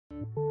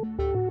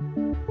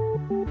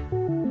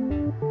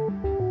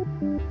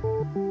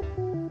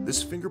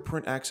This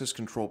fingerprint access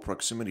control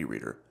proximity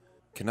reader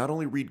can not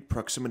only read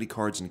proximity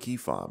cards and key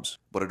fobs,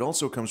 but it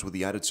also comes with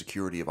the added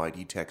security of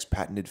ID Tech's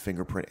patented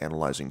fingerprint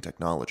analyzing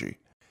technology,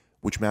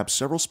 which maps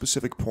several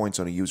specific points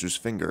on a user's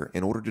finger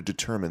in order to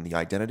determine the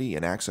identity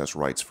and access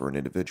rights for an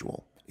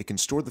individual. It can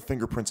store the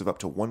fingerprints of up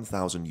to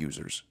 1,000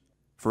 users.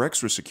 For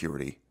extra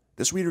security,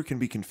 this reader can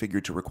be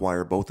configured to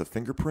require both a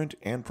fingerprint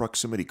and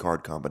proximity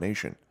card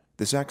combination.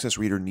 This access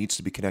reader needs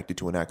to be connected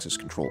to an access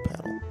control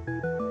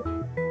panel.